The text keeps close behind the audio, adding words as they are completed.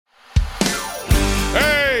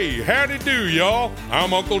howdy do, y'all.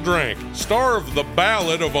 I'm Uncle Drank, star of The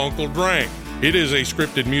Ballad of Uncle Drank. It is a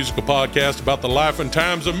scripted musical podcast about the life and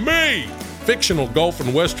times of me, fictional golf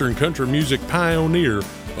and western country music pioneer,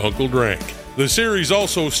 Uncle Drank. The series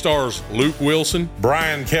also stars Luke Wilson,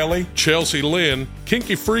 Brian Kelly, Chelsea Lynn,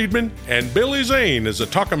 Kinky Friedman, and Billy Zane as a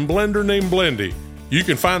talking blender named Blendy. You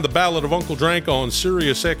can find The Ballad of Uncle Drank on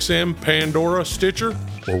SiriusXM, Pandora, Stitcher,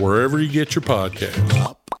 or wherever you get your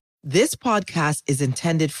podcasts. This podcast is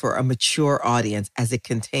intended for a mature audience as it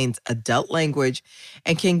contains adult language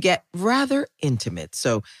and can get rather intimate.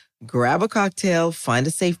 So grab a cocktail, find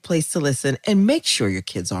a safe place to listen, and make sure your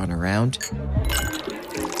kids aren't around.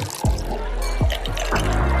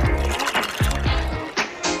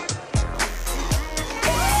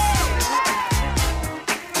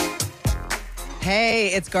 Hey,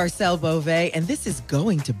 it's Garcelle Beauvais, and this is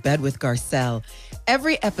Going to Bed with Garcelle.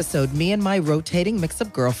 Every episode, me and my rotating mix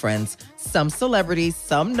of girlfriends, some celebrities,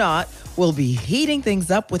 some not, will be heating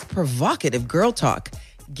things up with provocative girl talk.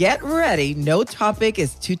 Get ready, no topic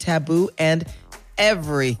is too taboo, and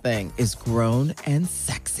everything is grown and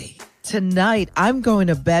sexy. Tonight, I'm going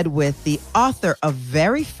to bed with the author of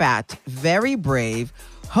Very Fat, Very Brave,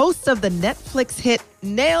 host of the Netflix hit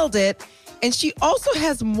Nailed It, and she also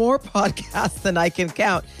has more podcasts than I can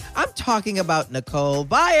count. I'm talking about Nicole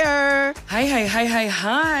Byer.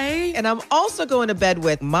 Hi. And I'm also going to bed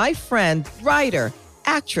with my friend, writer,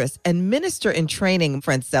 actress, and minister in training,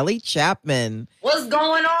 Franceli Chapman. What's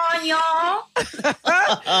going on,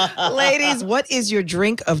 y'all? Ladies, what is your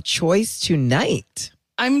drink of choice tonight?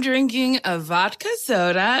 I'm drinking a vodka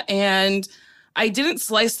soda, and I didn't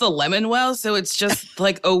slice the lemon well, so it's just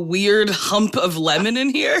like a weird hump of lemon in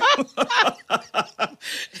here.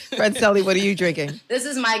 Franceli, what are you drinking? This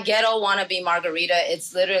is my ghetto wannabe margarita.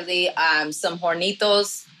 It's literally some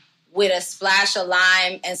Hornitos with a splash of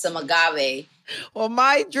lime and some agave. Well,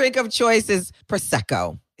 my drink of choice is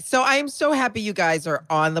Prosecco. So I am so happy you guys are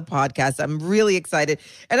on the podcast. I'm really excited.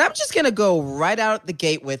 And I'm just going to go right out the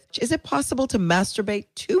gate with, is it possible to masturbate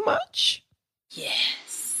too much? Yes.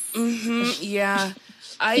 Yeah.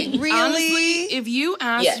 I Really? honestly, if you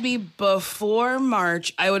asked me before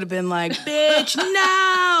March, I would have been like, bitch,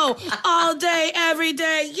 no, all day, every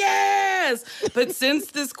day, yes. But since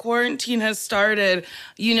this quarantine has started,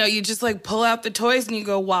 you just like pull out the toys and you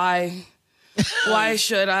go, why? Why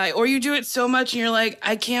should I? Or you do it so much and you're like,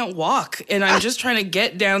 I can't walk. And I'm just trying to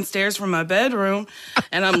get downstairs from my bedroom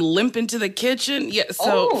and I'm limping to the kitchen. Yeah.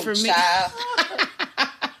 So for me.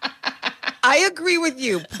 I agree with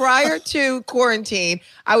you. Prior to quarantine,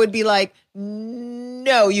 I would be like,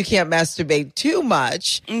 no, you can't masturbate too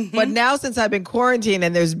much. Mm-hmm. But now since I've been quarantined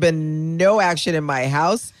and there's been no action in my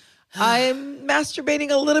house, I'm masturbating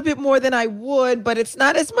a little bit more than I would, but it's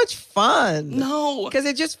not as much fun. No. Because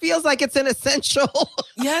it just feels like it's an essential.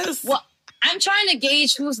 Yes. Well, I'm trying to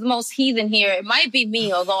gauge who's the most heathen here. It might be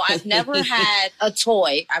me, although I've never had a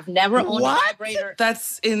toy. I've never owned a vibrator.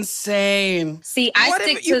 That's insane. See, What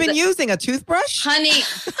have you been using? A toothbrush? Honey,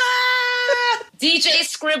 DJ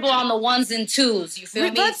Scribble on the ones and twos. You feel me?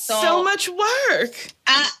 That's so much work.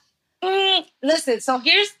 Listen, so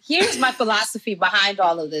here's my philosophy behind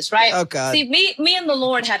all of this, right? Oh, God. See, me and the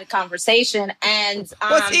Lord had a conversation, and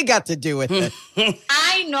what's he got to do with it?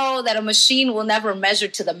 I know that a machine will never measure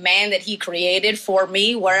to the man that he created for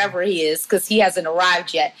me, wherever he is, because he hasn't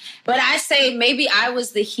arrived yet. But I say maybe I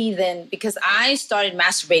was the heathen because I started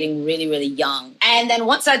masturbating really, really young. And then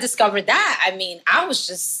once I discovered that, I was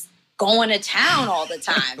just going to town all the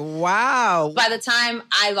time. Wow. By the time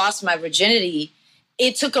I lost my virginity,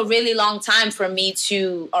 it took a really long time for me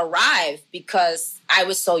to arrive because I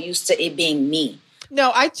was so used to it being me.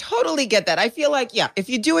 No, I totally get that. I feel like, if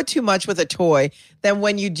you do it too much with a toy, then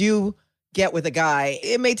when you do get with a guy,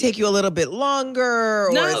 it may take you a little bit longer.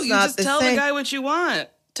 Or No, it's you not just the tell same. the guy what you want.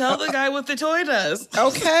 Tell the guy what the toy does.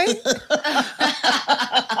 Okay.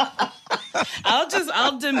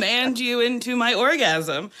 I'll demand you into my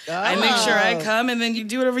orgasm. I make sure I come and then you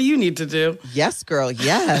do whatever you need to do. Yes, girl.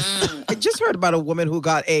 Yes. I just heard about a woman who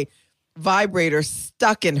got a vibrator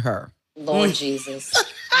stuck in her. Lord Jesus.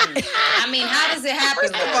 How does it happen?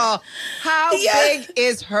 First of all, how big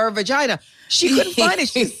is her vagina? She couldn't find it.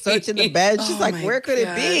 She was searching the bed. She's like, where could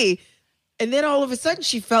it be? And then all of a sudden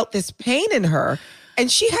she felt this pain in her and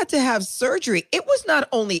she had to have surgery. It was not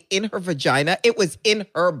only in her vagina, it was in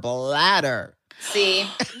her bladder. See?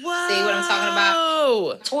 Whoa. See what I'm talking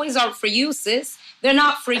about? Toys aren't for you, sis. They're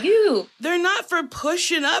not for you. They're not for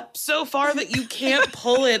pushing up so far that you can't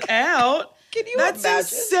pull it out. Can you That's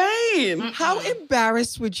imagine? insane. How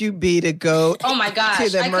embarrassed would you be to go Oh my gosh, to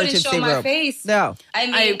the I couldn't emergency show my room? face. No. I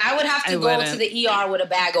mean, I would have to go wouldn't. to the ER with a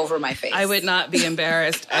bag over my face. I would not be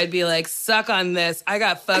embarrassed. I'd be like, suck on this. I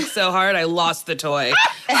got fucked so hard I lost the toy.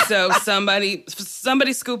 So somebody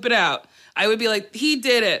scoop it out. I would be like, he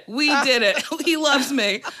did it. We did it. He loves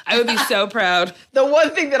me. I would be so proud. The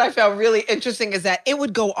one thing that I found really interesting is that it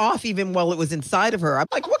would go off even while it was inside of her. I'm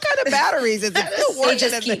like, what kind of batteries is it still working? They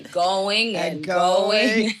just keep going and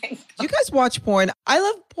going. You guys watch porn? I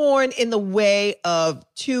love porn in the way of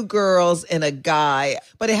two girls and a guy,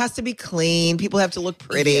 but it has to be clean. People have to look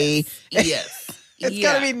pretty. Yes. It's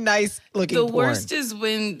got to be nice looking The porn. worst is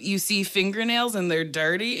when you see fingernails and they're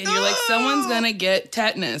dirty and you're like, someone's going to get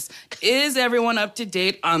tetanus. Is everyone up to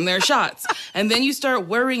date on their shots? And then you start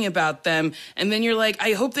worrying about them. And then you're like,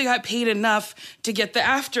 I hope they got paid enough to get the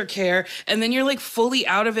aftercare. And then you're like fully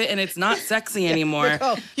out of it and it's not sexy anymore.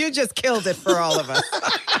 Nicole, you just killed it for all of us.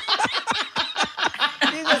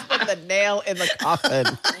 You just put the nail in the coffin.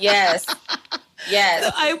 Yes.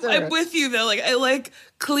 Yes. I'm with you though. Like I like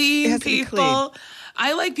clean people. Clean.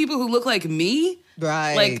 I like people who look like me.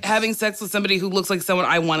 Right. Like having sex with somebody who looks like someone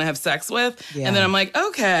I want to have sex with. Yeah. And then I'm like,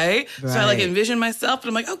 okay. Right. So I like envision myself, but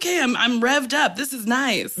I'm like, okay, I'm revved up. This is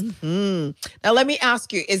nice. Mm-hmm. Now let me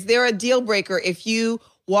ask you, is there a deal breaker if you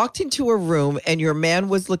walked into a room and your man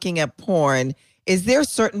was looking at porn? Is there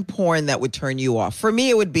certain porn that would turn you off? For me,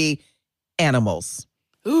 it would be animals.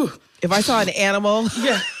 Ooh. If I saw an animal,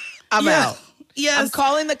 I'm out. Yes. I'm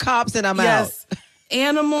calling the cops and I'm out.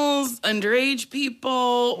 Animals, underage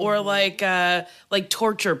people, or like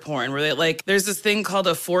torture porn, where they like there's this thing called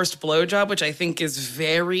a forced blowjob, which I think is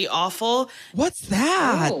very awful. What's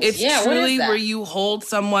that? Ooh, It's yeah, truly where you hold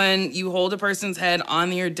a person's head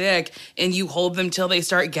on your dick and you hold them till they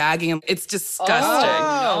start gagging. It's disgusting.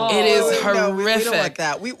 Oh, it is horrific. No, we don't like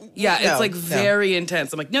that. It's like very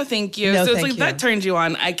intense. I'm like, no, thank you. No, so it's thank like you. that turns you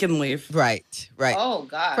on. I can leave. Right. Oh,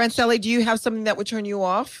 gosh. Francelli, do you have something that would turn you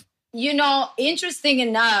off? You know, interesting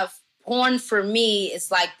enough, porn for me is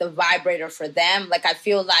like the vibrator for them. Like, I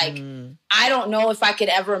feel like I don't know if I could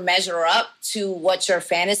ever measure up to what your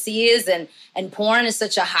fantasy is. And porn is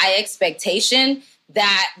such a high expectation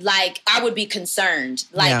that, like, I would be concerned.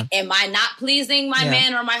 Like, am I not pleasing my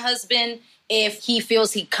man or my husband if he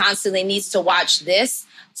feels he constantly needs to watch this?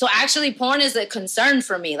 So actually, porn is a concern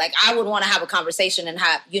for me. Like, I would want to have a conversation and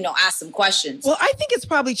ask some questions. Well, I think it's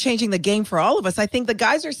probably changing the game for all of us. I think the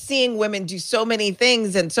guys are seeing women do so many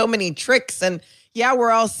things and so many tricks. And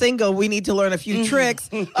we're all single. We need to learn a few tricks.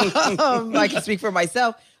 I can speak for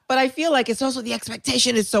myself. But I feel like it's also the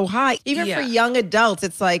expectation is so high. Even for young adults,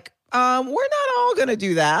 it's like, we're not all going to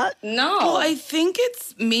do that. No. Well, I think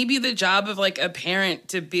it's maybe the job of like a parent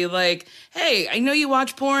to be like, hey, I know you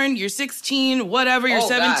watch porn. You're 16, whatever, you're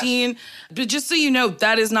 17. Gosh. But just so you know,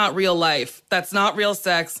 that is not real life. That's not real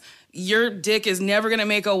sex. Your dick is never going to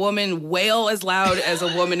make a woman wail as loud as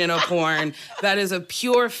a woman in a porn. That is a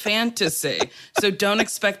pure fantasy. So don't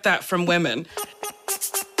expect that from women.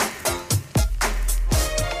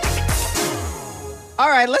 All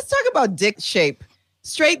right, let's talk about dick shape.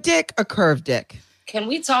 Straight dick or curved dick? Can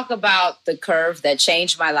we talk about the curve that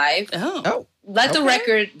changed my life? Oh. Let the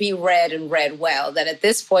record be read and read well, that at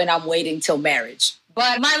this point I'm waiting till marriage.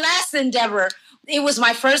 But my last endeavor, it was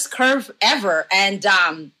my first curve ever. And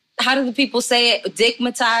how do the people say it?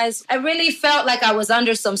 Dickmatized. I really felt like I was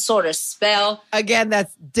under some sort of spell. Again,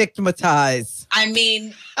 that's dickmatized. I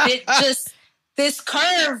mean, this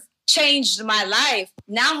curve changed my life.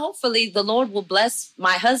 Now, hopefully, the Lord will bless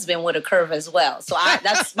my husband with a curve as well. So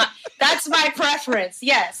that's my preference.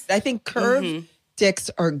 Yes, I think curved dicks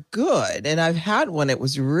are good, and I've had one. It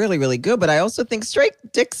was really, really good. But I also think straight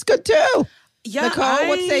dick's good too. Yeah, Nicole,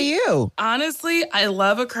 what say you? Honestly, I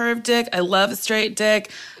love a curved dick. I love a straight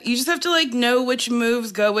dick. You just have to like know which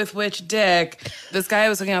moves go with which dick. This guy I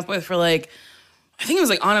was hooking up with for like, I think it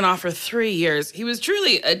was like on and off for 3 years. He was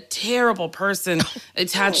truly a terrible person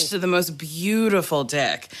attached to the most beautiful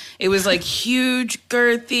dick. It was like huge,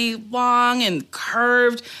 girthy, long, and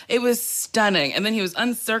curved. It was stunning. And then he was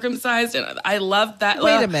uncircumcised, and I loved that.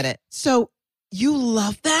 Wait a minute. So you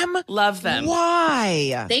love them? Love them.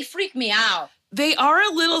 Why? they freak me out. They are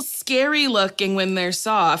a little scary looking when they're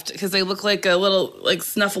soft because they look like a little like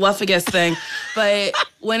snuffleupagus thing. But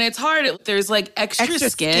when it's hard, there's like extra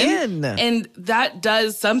skin. And that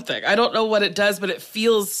does something. I don't know what it does, but it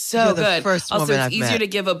feels so You're the good. first also, woman it's I've easier met. to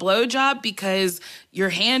give a blowjob because your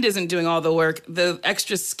hand isn't doing all the work. The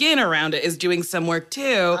extra skin around it is doing some work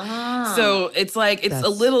too. So it's like, it's a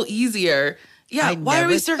little easier. Yeah, why are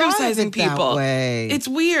we circumcising people? It's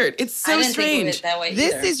weird. It's so strange. Think of it that way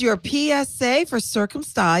this either. is your PSA for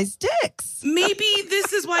circumcised dicks. Maybe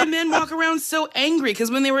this is why men walk around so angry, because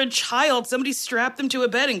when they were a child, somebody strapped them to a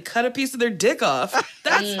bed and cut a piece of their dick off.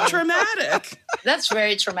 That's traumatic. That's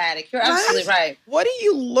very traumatic. You're absolutely right. What are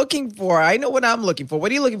you looking for? I know what I'm looking for.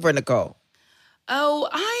 What are you looking for, Nicole? Oh,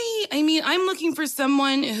 I mean, I'm looking for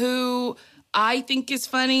someone who I think is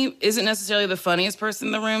funny, isn't necessarily the funniest person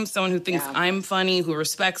in the room, someone who thinks I'm funny, who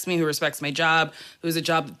respects me, who respects my job, who has a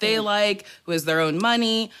job that they like, who has their own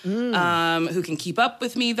money, who can keep up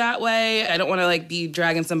with me that way. I don't want to like be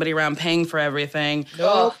dragging somebody around paying for everything.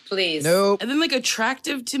 Oh, please. Nope. And then like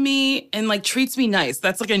attractive to me and like treats me nice.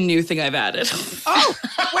 That's like a new thing I've added. Oh,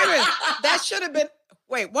 wait a minute. That should have been.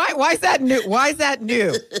 Wait, why is that new? Why is that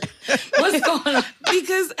new? What's going on?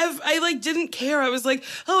 Because if I like didn't care. I was like,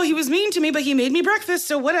 oh, he was mean to me, but he made me breakfast,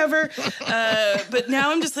 so whatever. But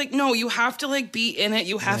now I'm just like, no, you have to like be in it.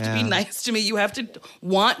 You have to be nice to me. You have to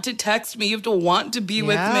want to text me. You have to want to be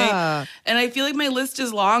with me. And I feel like my list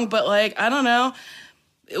is long, but like, I don't know.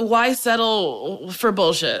 Why settle for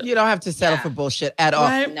bullshit? You don't have to settle for bullshit at all.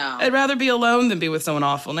 Right? No. I'd rather be alone than be with someone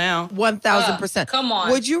awful now. 1,000%. Come on.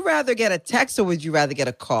 Would you rather get a text or would you rather get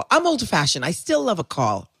a call? I'm old fashioned. I still love a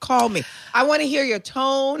call. Call me. I want to hear your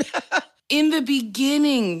tone. In the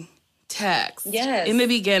beginning, text. Yes. In the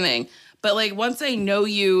beginning. But like once I know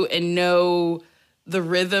you and know the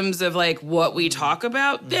rhythms of like what we talk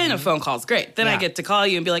about, then a phone call's great. Then I get to call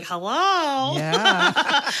you and be like, hello.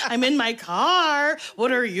 Yeah. I'm in my car.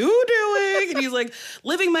 What are you doing? And he's like,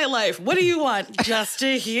 living my life. What do you want? Just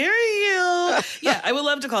to hear you. Yeah, I would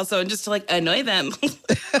love to call someone just to like annoy them.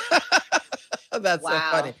 That's so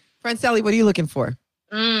funny. Friend Sally, what are you looking for?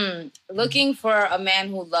 Looking for a man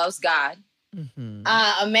who loves God.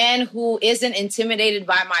 A man who isn't intimidated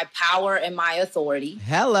by my power and my authority.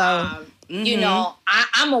 Hello. You know,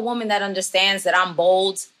 I'm a woman that understands that I'm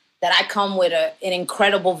bold, that I come with an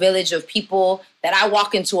incredible village of people, that I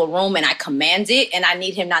walk into a room and I command it, and I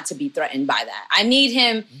need him not to be threatened by that. I need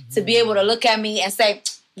him to be able to look at me and say,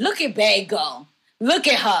 look at Bae go. Look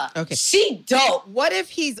at her. Okay. She dope. What if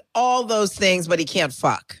he's all those things, but he can't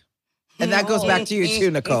fuck? And that goes back to you too,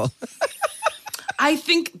 Nicole. I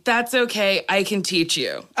think that's okay. I can teach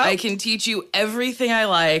you. I can teach you everything I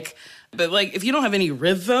like. But like, if you don't have any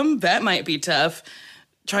rhythm, that might be tough.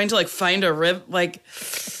 Trying to like find a rhythm, like,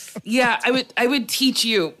 yeah, I would teach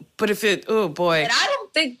you. But if it, oh boy. But I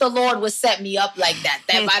don't think the Lord would set me up like that.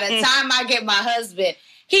 That by the time I get my husband,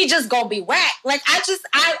 he just gonna be whack. Like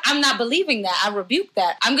I'm not believing that. I rebuke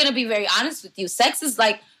that. I'm gonna be very honest with you. Sex is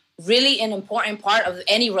like really an important part of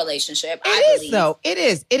any relationship. I believe. Though. It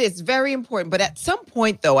is. It is very important. But at some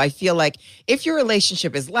point, though, I feel like if your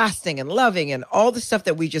relationship is lasting and loving and all the stuff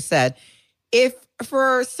that we just said, if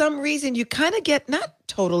for some reason you kind of get not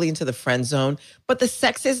totally into the friend zone, but the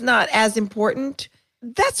sex is not as important,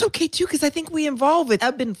 that's okay too, because I think we involve with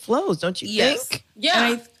ebb and flows, don't you think?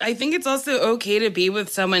 Yeah. And I think it's also okay to be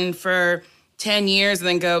with someone for 10 years and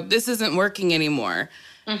then go, this isn't working anymore.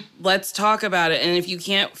 Let's talk about it. And if you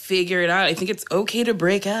can't figure it out, I think it's okay to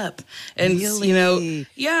break up. And, you know,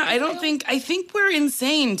 I think we're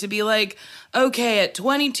insane to be like, okay, at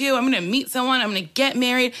 22, I'm going to meet someone, I'm going to get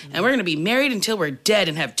married, and we're going to be married until we're dead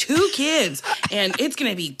and have 2 kids, and it's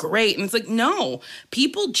going to be great. And it's like, no,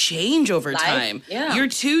 people change over time. Yeah. You're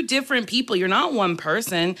 2 different people. You're not one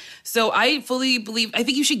person. So I fully believe, I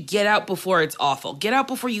think you should get out before it's awful. Get out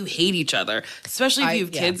before you hate each other, especially if you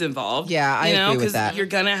have kids involved. Yeah, I agree with that. Because you're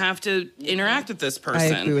going to have to interact with this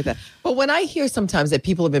person. I agree with that. But when I hear sometimes that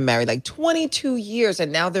people have been married like 22 years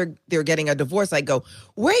and now they're getting a divorce, I go,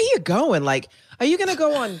 where are you going? Like, are you going to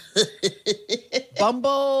go on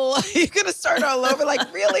Bumble? Are you going to start all over?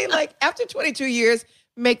 Like, really? Like, after 22 years,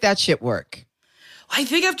 make that shit work. I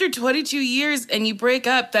think after 22 years and you break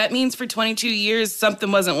up, that means for 22 years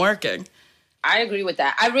something wasn't working. I agree with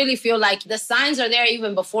that. I really feel like the signs are there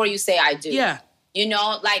even before you say I do. Yeah. You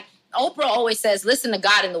know, like Oprah always says, listen to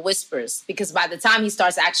God in the whispers, because by the time he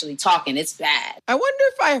starts actually talking, it's bad. I wonder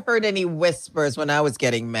if I heard any whispers when I was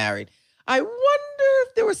getting married. I wonder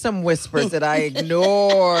if there were some whispers that I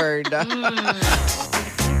ignored.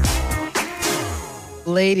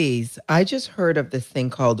 Ladies, I just heard of this thing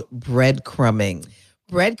called breadcrumbing.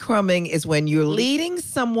 Breadcrumbing is when you're leading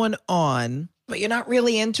someone on, but you're not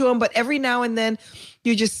really into them, but every now and then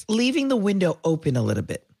you're just leaving the window open a little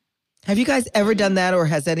bit. Have you guys ever done that, or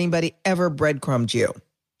has anybody ever breadcrumbed you?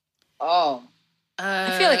 Oh,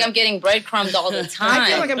 I feel like I'm getting breadcrumbed all the time. I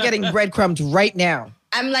feel like I'm getting breadcrumbed right now.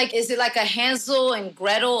 I'm like, is it like a Hansel and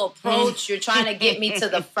Gretel approach? You're trying to get me to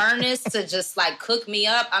the furnace to just like cook me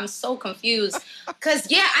up? I'm so confused.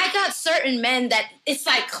 Because, yeah, I got certain men that it's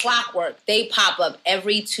like clockwork. They pop up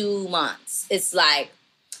every 2 months. It's like,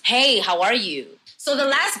 hey, how are you? So the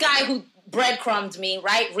last guy who breadcrumbed me,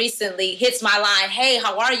 right, recently hits my line, hey,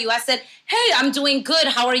 how are you? I said, hey, I'm doing good.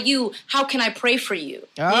 How are you? How can I pray for you?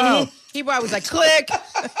 Oh, he probably was like, click.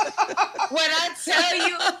 When I tell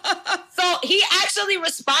you, so he actually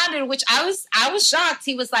responded, which I was shocked.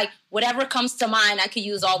 He was like, whatever comes to mind, I could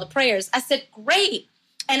use all the prayers. I said, great.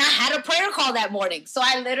 And I had a prayer call that morning. So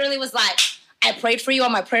I literally was like, I prayed for you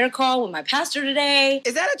on my prayer call with my pastor today.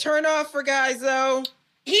 Is that a turnoff for guys, though?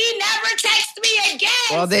 He never texted me again.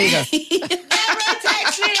 Well, there you go. He never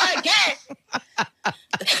texted me again.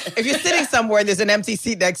 If you're sitting somewhere and there's an empty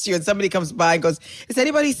seat next to you and somebody comes by and goes, is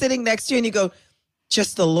anybody sitting next to you? And you go,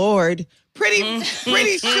 just the Lord. Pretty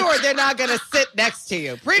sure they're not going to sit next to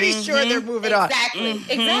you. Pretty sure they're moving on.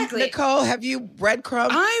 Exactly. Nicole, have you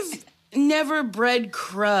breadcrumbed? I've never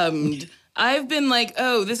breadcrumbed. I've been like,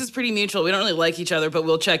 oh, this is pretty mutual. We don't really like each other, but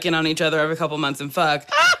we'll check in on each other every couple months and fuck.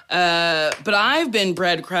 But I've been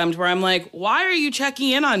breadcrumbed where I'm like, why are you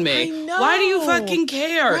checking in on me? I know. Why do you fucking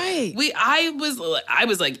care? Right. I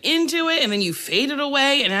was like into it, and then you faded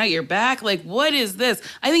away, and now you're back. Like, what is this?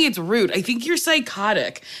 I think it's rude. I think you're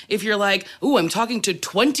psychotic if you're like, ooh, I'm talking to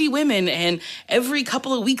 20 women, and every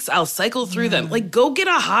couple of weeks I'll cycle through them. Like, go get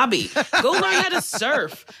a hobby. Go learn how to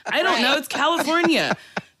surf. I don't know. It's California.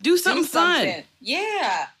 Do something fun.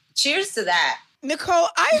 Yeah. Cheers to that. Nicole,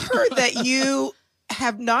 I heard that you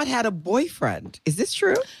have not had a boyfriend. Is this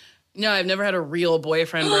true? No, I've never had a real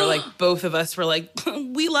boyfriend where like both of us were like,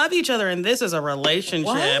 we love each other and this is a relationship.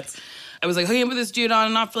 What? I was like hooking up with this dude on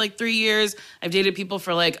and off for like 3 years. I've dated people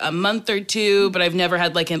for like a month or two, but I've never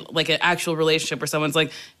had like an actual relationship where someone's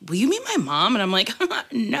like, will you meet my mom? And I'm like,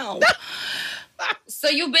 no. So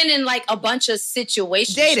you've been in like a bunch of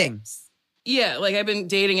situations. Dating. Yeah, like I've been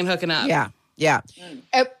dating and hooking up. Yeah.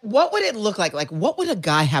 What would it look like? Like, what would a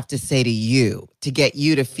guy have to say to you to get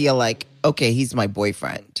you to feel like, okay, he's my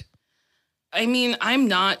boyfriend? I mean, I'm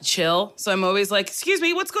not chill, so I'm always like, excuse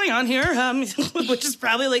me, what's going on here? Which is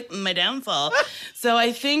probably like my downfall. So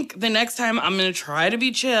I think the next time I'm going to try to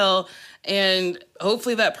be chill, and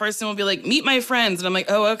hopefully that person will be like, meet my friends. And I'm like,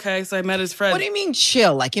 oh, okay, so I met his friends. What do you mean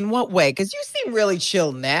chill? Like, in what way? Because you seem really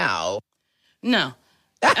chill now. No.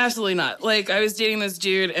 Absolutely not. Like, I was dating this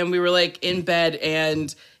dude and we were like in bed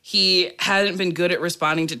and he hadn't been good at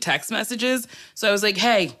responding to text messages. So I was like,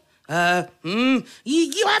 hey, you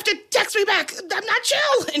have to text me back. I'm not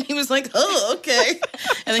chill. And he was like, oh, okay.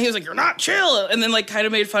 And then he was like, you're not chill. And then like kind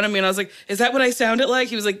of made fun of me. And I was like, is that what I sounded like?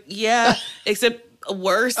 He was like, yeah, except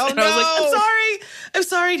worse. Oh, and I was like, I'm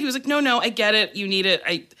sorry. And he was like, no, I get it. You need it.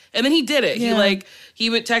 And then he did it. Yeah. He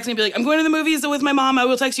would text me and be like, I'm going to the movies with my mom. I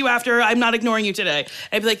will text you after. I'm not ignoring you today.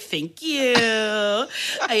 I'd be like, thank you.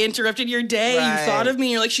 I interrupted your day. Right. You thought of me.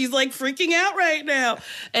 You're like, she's like freaking out right now.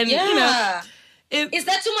 And, Yeah. you know. Is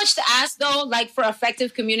that too much to ask, though, like for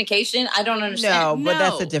effective communication? I don't understand. No, but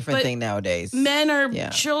that's a No, different but thing nowadays. Men are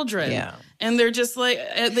children. Yeah. And they're just like,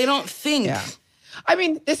 they don't think. Yeah. I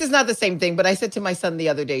mean, this is not the same thing, but I said to my son the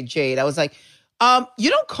other day, Jade, I was like, you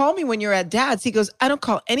don't call me when you're at dad's. He goes, I don't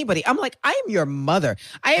call anybody. I'm like, I am your mother.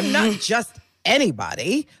 I am not just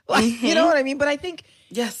anybody. Like, you know what I mean? But I think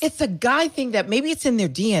it's a guy thing that maybe it's in their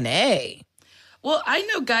DNA. Well, I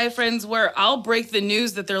know guy friends where I'll break the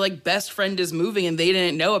news that their like best friend is moving and they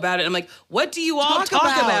didn't know about it. I'm like, what do you all talk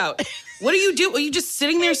about? What do you do? Are you just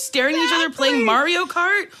sitting there staring at each other playing Mario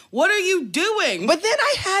Kart? What are you doing? But then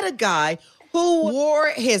I had a guy who wore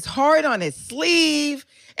his heart on his sleeve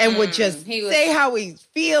and would just say how he's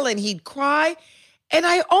feeling. He'd cry. And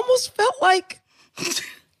I almost felt like that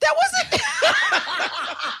wasn't...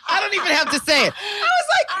 I don't even have to say it. I was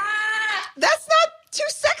like, that's not too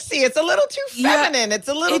sexy. It's a little too feminine. It's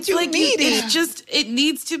a little too like, needy. It's just, it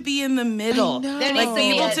needs to be in the middle. I know. There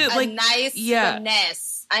needs to be a nice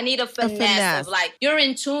finesse. I need a finesse of like, you're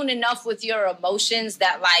in tune enough with your emotions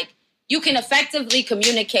that like, you can effectively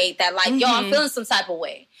communicate that like, yo, I'm feeling some type of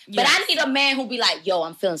way. But I need a man who be like, yo,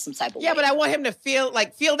 I'm feeling some type of way. Yeah, but I want him to feel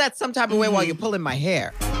that some type of way while you're pulling my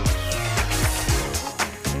hair.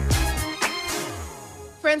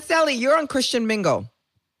 Francelli, you're on Christian Mingle.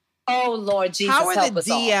 Oh, Lord Jesus, how are help the us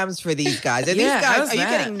all. DMs for these guys? Are you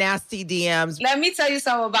getting nasty DMs? Let me tell you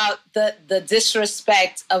something about the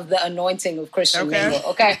disrespect of the anointing of Christian Mingle,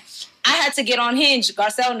 okay? I had to get on Hinge.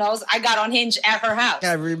 Garcelle knows I got on Hinge at her house.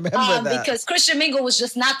 I remember that. Because Christian Mingle was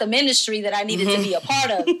just not the ministry that I needed to be a part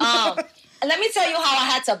of. let me tell you how I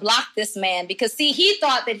had to block this man, because see, he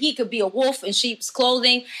thought that he could be a wolf in sheep's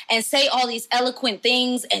clothing and say all these eloquent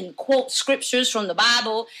things and quote scriptures from the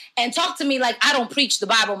Bible and talk to me like I don't preach the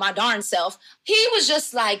Bible my darn self. He was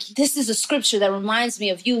just like, this is a scripture that reminds me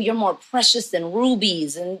of you. You're more precious than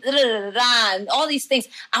rubies and da-da-da-da-da, and all these things.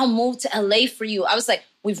 I'll move to LA for you. I was like,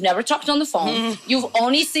 we've never talked on the phone. You've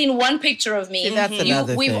only seen one picture of me. See, that's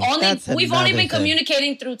another we've thing. We've only been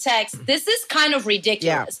communicating through text. This is kind of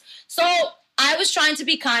ridiculous. Yeah. So I was trying to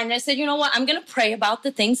be kind. And I said, you know what? I'm going to pray about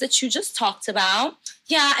the things that you just talked about.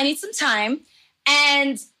 Yeah, I need some time.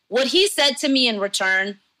 And what he said to me in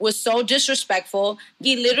return was so disrespectful.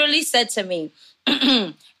 He literally said to me,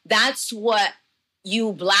 that's what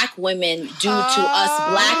you black women do to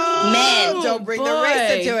us black men. Don't bring the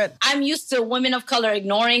race into it. I'm used to women of color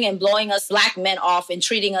ignoring and blowing us black men off and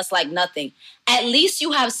treating us like nothing. At least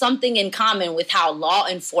you have something in common with how law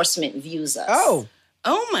enforcement views us.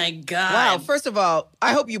 Oh my God. Wow. First of all,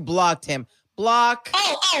 I hope you blocked him. Block.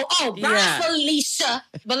 Bye, Felicia.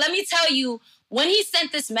 But let me tell you, when he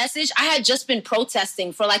sent this message, I had just been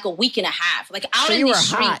protesting for like a week and a half, like out in the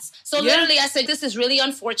streets. Hot. So literally I said, this is really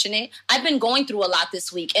unfortunate. I've been going through a lot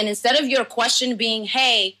this week. And instead of your question being,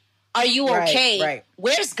 hey, are you okay? Right.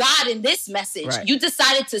 Where's God in this message? Right. You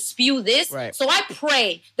decided to spew this. Right. So I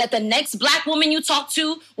pray that the next black woman you talk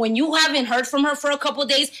to, when you haven't heard from her for a couple of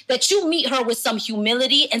days, that you meet her with some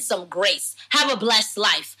humility and some grace. Have a blessed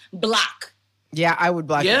life. Block. Yeah, I would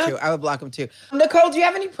block him too. I would block him too. Nicole, do you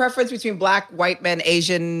have any preference between black, white men,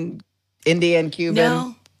 Asian, Indian, Cuban?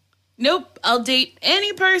 No. Nope. I'll date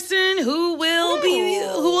any person who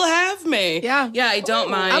will have me. Yeah. Yeah, I don't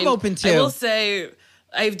mind. I'm open too. I will say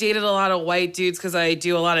I've dated a lot of white dudes because I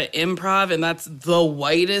do a lot of improv, and that's the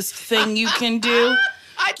whitest thing you can do.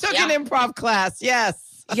 I took an improv class.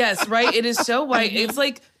 Yes. Yes, right? It is so white. It's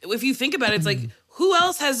like, if you think about it, it's like, who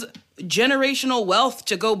else has generational wealth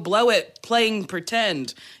to go blow it playing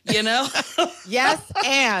pretend, you know? Yes,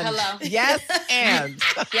 and. Hello. Yes, and.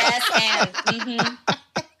 Yes, and. Mm-hmm.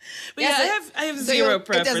 But yeah, I have zero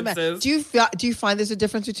preferences. Do you find there's a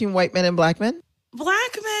difference between white men and black men?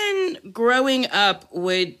 Black men growing up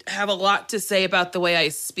would have a lot to say about the way I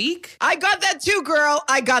speak. I got that too, girl.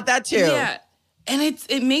 I got that too. Yeah. And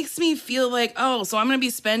it makes me feel like, oh, so I'm going to be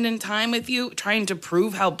spending time with you trying to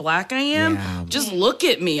prove how black I am? Yeah. Just look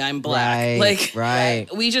at me, I'm black. Right.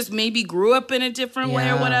 We just maybe grew up in a different way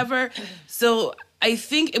or whatever. So I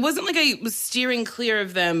think it wasn't like I was steering clear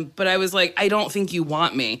of them, but I was like, I don't think you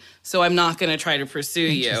want me, so I'm not going to try to pursue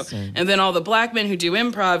you. And then all the black men who do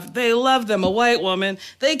improv, they love them. A white woman,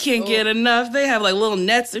 they can't get enough. They have like little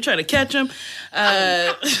nets. They're trying to catch them.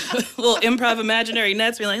 Little improv imaginary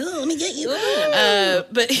nets. Be like, oh, let me get you.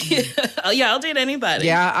 But yeah, I'll date anybody.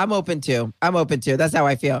 Yeah, I'm open too. That's how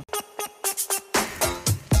I feel.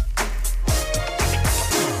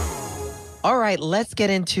 All right, let's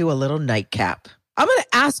get into a little nightcap. I'm going to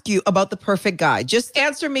ask you about the perfect guy. Just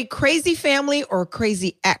answer me, crazy family or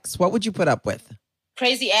crazy ex? What would you put up with?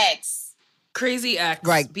 Crazy ex. Crazy ex.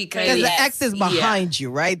 Right. Because the ex is behind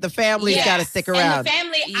you, right? The family's got to stick around. And the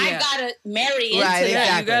family, I got to marry into right, them.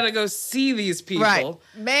 Exactly. You got to go see these people.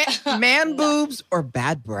 Right. Man boobs or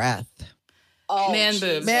bad breath? Oh, man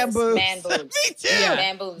boobs. Man boobs. Man boobs. Me too. Yeah.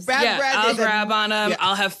 Man boobs. Bad breath I'll grab on them. Yeah.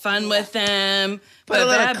 I'll have fun with them. Put a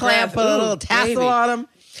little clamp, put a little tassel on them.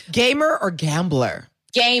 Gamer or gambler?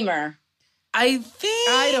 Gamer. I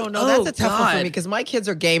don't know. That's a tough one for me because my kids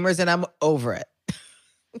are gamers and I'm over it.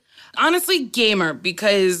 Honestly, gamer,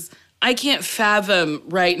 because I can't fathom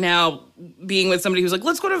right now being with somebody who's like,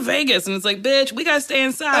 let's go to Vegas. And it's like, bitch, we got to stay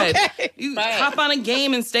inside. Okay. You hop on a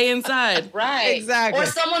game and stay inside. Right. Exactly. Or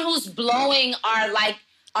someone who's blowing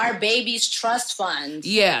our baby's trust fund.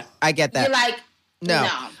 Yeah. I get that. You're like, no.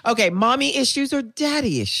 Okay, mommy issues or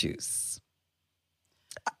daddy issues?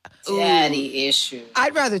 Daddy issues.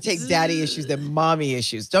 I'd rather take daddy issues than mommy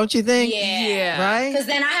issues, don't you think? Yeah. Right? Because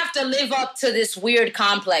then I have to live up to this weird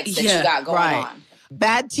complex that you got going on.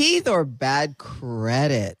 Bad teeth or bad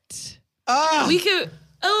credit? Oh. We could...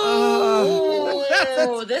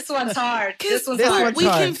 this one's hard. This one's hard. We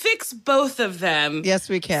can fix both of them. Yes,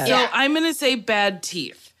 we can. So I'm going to say bad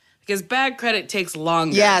teeth. Because bad credit takes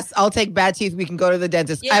longer. Yes, I'll take bad teeth. We can go to the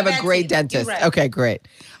dentist. I have a great dentist. Right. Okay, great.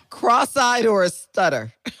 Cross-eyed or a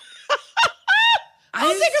stutter?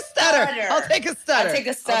 I'll take a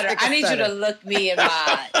stutter. I need you to look me in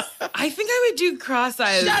my eyes. I think I would do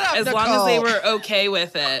cross-eyed as long as they were okay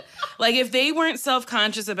with it. Like, if they weren't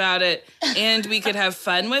self-conscious about it and we could have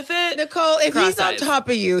fun with it. Nicole, if he's on top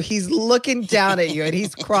of you, he's looking down at you and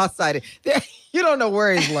he's cross-eyed. You don't know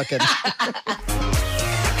where he's looking.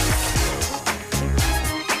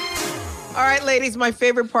 All right, ladies, my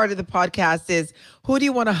favorite part of the podcast is who do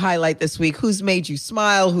you want to highlight this week? Who's made you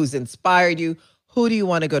smile? Who's inspired you? Who do you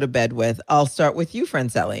want to go to bed with? I'll start with you,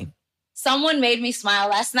 Francelli. Someone made me smile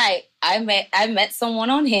last night. I met someone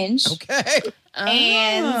on Hinge. Okay.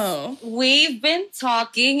 And we've been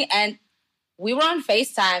talking, and we were on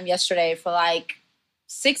FaceTime yesterday for like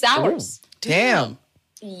 6 hours. Ooh, damn.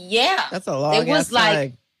 Yeah. That's a long It was ass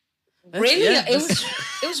like time. really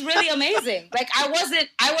it was really amazing. Like I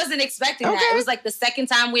wasn't expecting that. It was like the second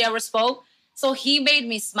time we ever spoke. So he made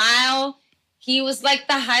me smile. He was like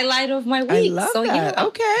the highlight of my week. I love that. Yeah.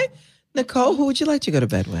 Okay. Nicole, who would you like to go to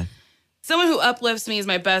bed with? Someone who uplifts me is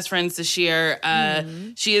my best friend,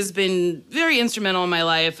 Sashir. She has been very instrumental in my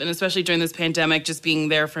life, and especially during this pandemic, just being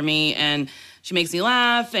there for me. And she makes me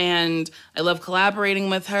laugh, and I love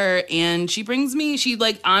collaborating with her. And she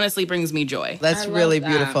honestly brings me joy. That's really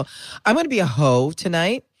beautiful. I'm going to be a hoe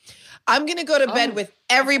tonight. I'm going to go to bed with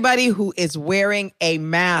everybody who is wearing a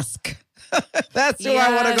mask. That's who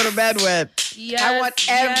I want to go to bed with. Yes, I want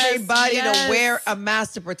everybody to wear a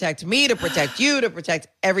mask to protect me, to protect you, to protect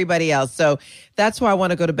everybody else. So that's who I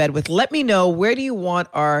want to go to bed with. Let me know, where do you want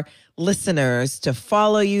our listeners to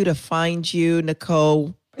follow you, to find you,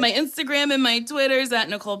 Nicole? My Instagram and my Twitter is at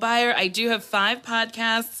Nicole Byer. I do have 5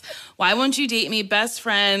 podcasts. Why Won't You Date Me? Best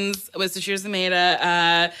Friends with Sashir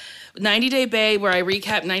Zameda. 90 Day Bae, where I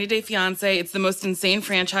recap 90 Day Fiancé. It's the most insane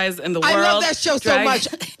franchise in the world. I love that show so much.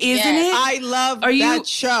 Isn't it? I love that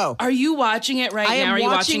show. Are you watching it right now? Are you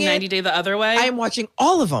watching 90 Day the Other Way? I am watching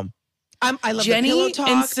all of them. I love Jenny the Pillow Talk.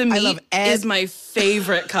 and Samit I love Ed. is my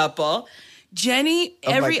favorite couple. Jenny,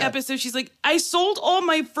 every episode, she's like, I sold all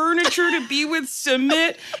my furniture to be with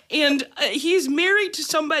Samit, and he's married to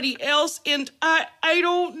somebody else, and I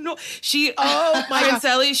don't know. Oh my God.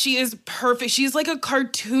 Sally, she is perfect. She's like a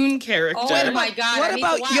cartoon character. Oh my God. What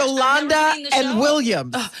about Yolanda and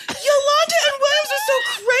Williams? Yolanda and Williams are so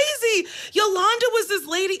crazy. Yolanda was this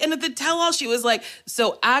lady, and at the tell-all, she was like,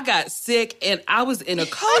 so I got sick, and I was in a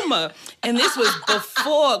coma, and this was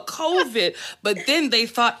before COVID, but then they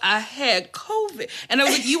thought I had COVID. And I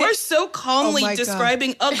was like, you are so calmly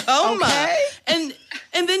describing a coma. Okay. And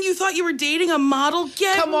then you thought you were dating a model.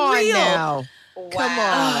 Come on real. Now. Wow. Come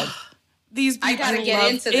on. These people, I gotta get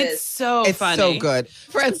into this. It's so funny. It's so good.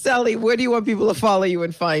 Francelli, where do you want people to follow you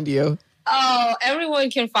and find you? Oh, everyone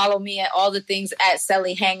can follow me at all the things at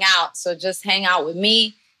Celly Hangout. So just hang out with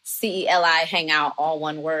me. CELI Hangout, all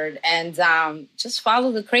one word. And just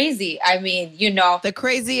follow the crazy. I mean, the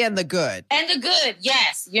crazy and the good. And the good,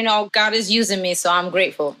 yes. God is using me, so I'm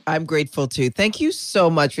grateful. I'm grateful too. Thank you so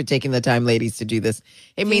much for taking the time, ladies, to do this.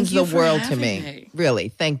 It means the world to me. Really,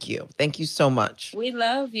 thank you. Thank you so much. We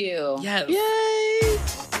love you. Yes. Yay.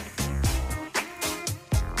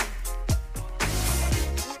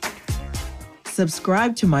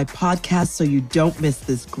 Subscribe to my podcast so you don't miss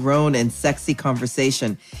this grown and sexy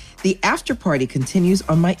conversation. The after party continues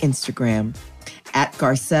on my Instagram,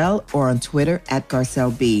 @Garcelle, or on Twitter,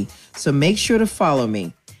 @GarcelleB. So make sure to follow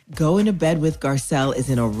me. Going to Bed with Garcelle is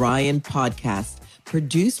an Orion podcast,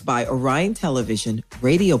 produced by Orion Television,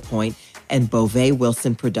 Radio Point, and Beauvais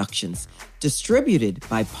Wilson Productions. Distributed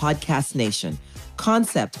by Podcast Nation.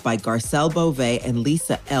 Concept by Garcelle Beauvais and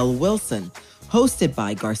Lisa L. Wilson. Hosted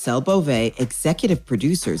by Garcelle Beauvais, executive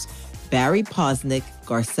producers Barry Posnick,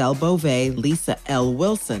 Garcelle Beauvais, Lisa L.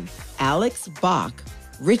 Wilson, Alex Bach,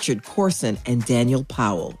 Richard Corson, and Daniel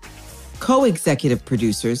Powell. Co-executive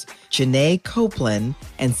producers Janae Copeland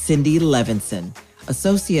and Cindy Levinson.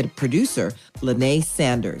 Associate producer Lene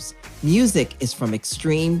Sanders. Music is from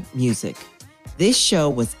Extreme Music. This show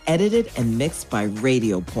was edited and mixed by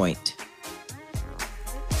Radio Point.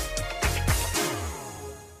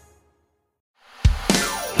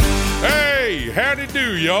 Hey, howdy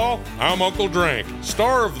do, y'all. I'm Uncle Drank,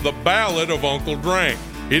 star of The Ballad of Uncle Drank.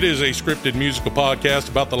 It is a scripted musical podcast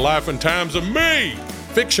about the life and times of me,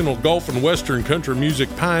 fictional Gulf and Western country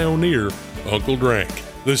music pioneer, Uncle Drank.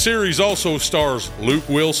 The series also stars Luke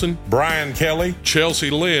Wilson, Brian Kelly, Chelsea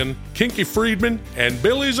Lynn, Kinky Friedman, and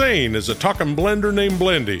Billy Zane as a talking blender named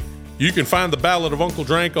Blendy. You can find The Ballad of Uncle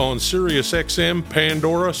Drank on SiriusXM,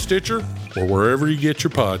 Pandora, Stitcher, or wherever you get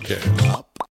your podcasts.